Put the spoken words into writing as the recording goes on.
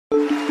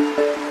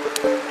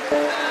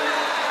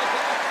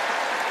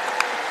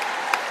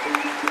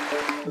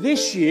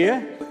This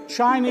year,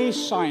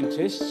 Chinese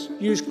scientists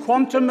use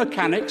quantum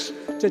mechanics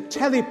to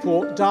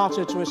teleport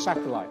data to a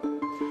satellite.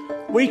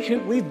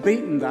 We've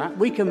beaten that.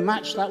 We can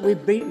match that.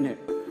 We've beaten it.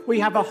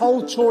 We have a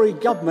whole Tory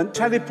government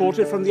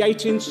teleported from the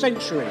 18th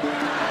century.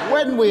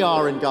 When we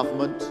are in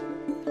government,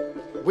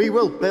 we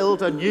will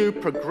build a new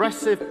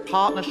progressive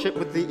partnership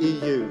with the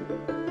EU.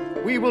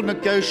 We will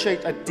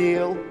negotiate a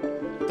deal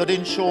that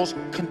ensures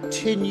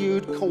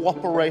continued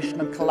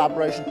cooperation and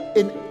collaboration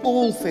in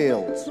all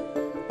fields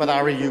with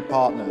our EU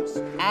partners,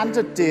 and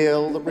a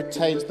deal that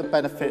retains the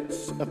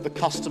benefits of the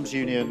customs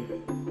union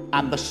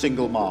and the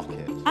single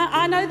market.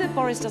 I know that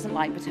Boris doesn't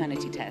like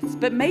paternity tests,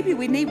 but maybe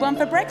we need one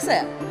for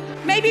Brexit.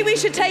 Maybe we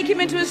should take him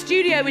into a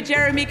studio with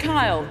Jeremy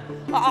Kyle.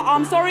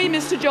 I'm sorry,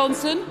 Mr.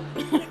 Johnson.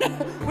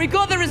 We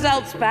got the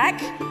results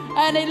back,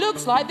 and it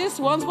looks like this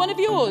one's one of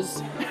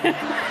yours.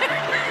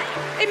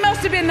 It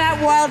must have been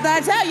that wild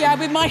night out you had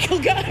with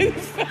Michael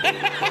Gove.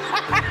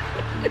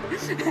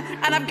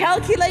 And I've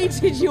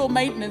calculated your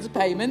maintenance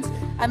payments,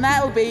 and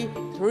that'll be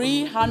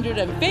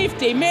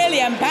 £350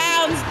 million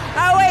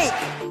a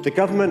week. The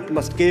government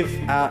must give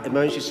our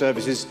emergency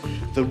services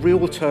the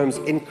real terms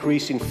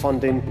increase in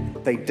funding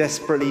they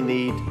desperately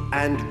need,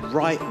 and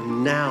right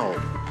now.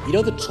 You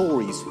know, the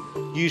Tories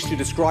used to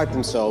describe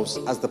themselves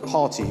as the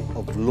party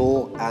of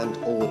law and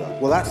order.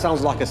 Well, that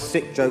sounds like a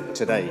sick joke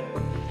today.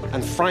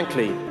 And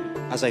frankly,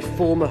 as a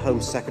former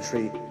Home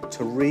Secretary,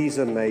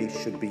 Theresa May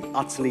should be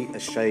utterly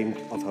ashamed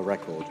of her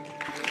record.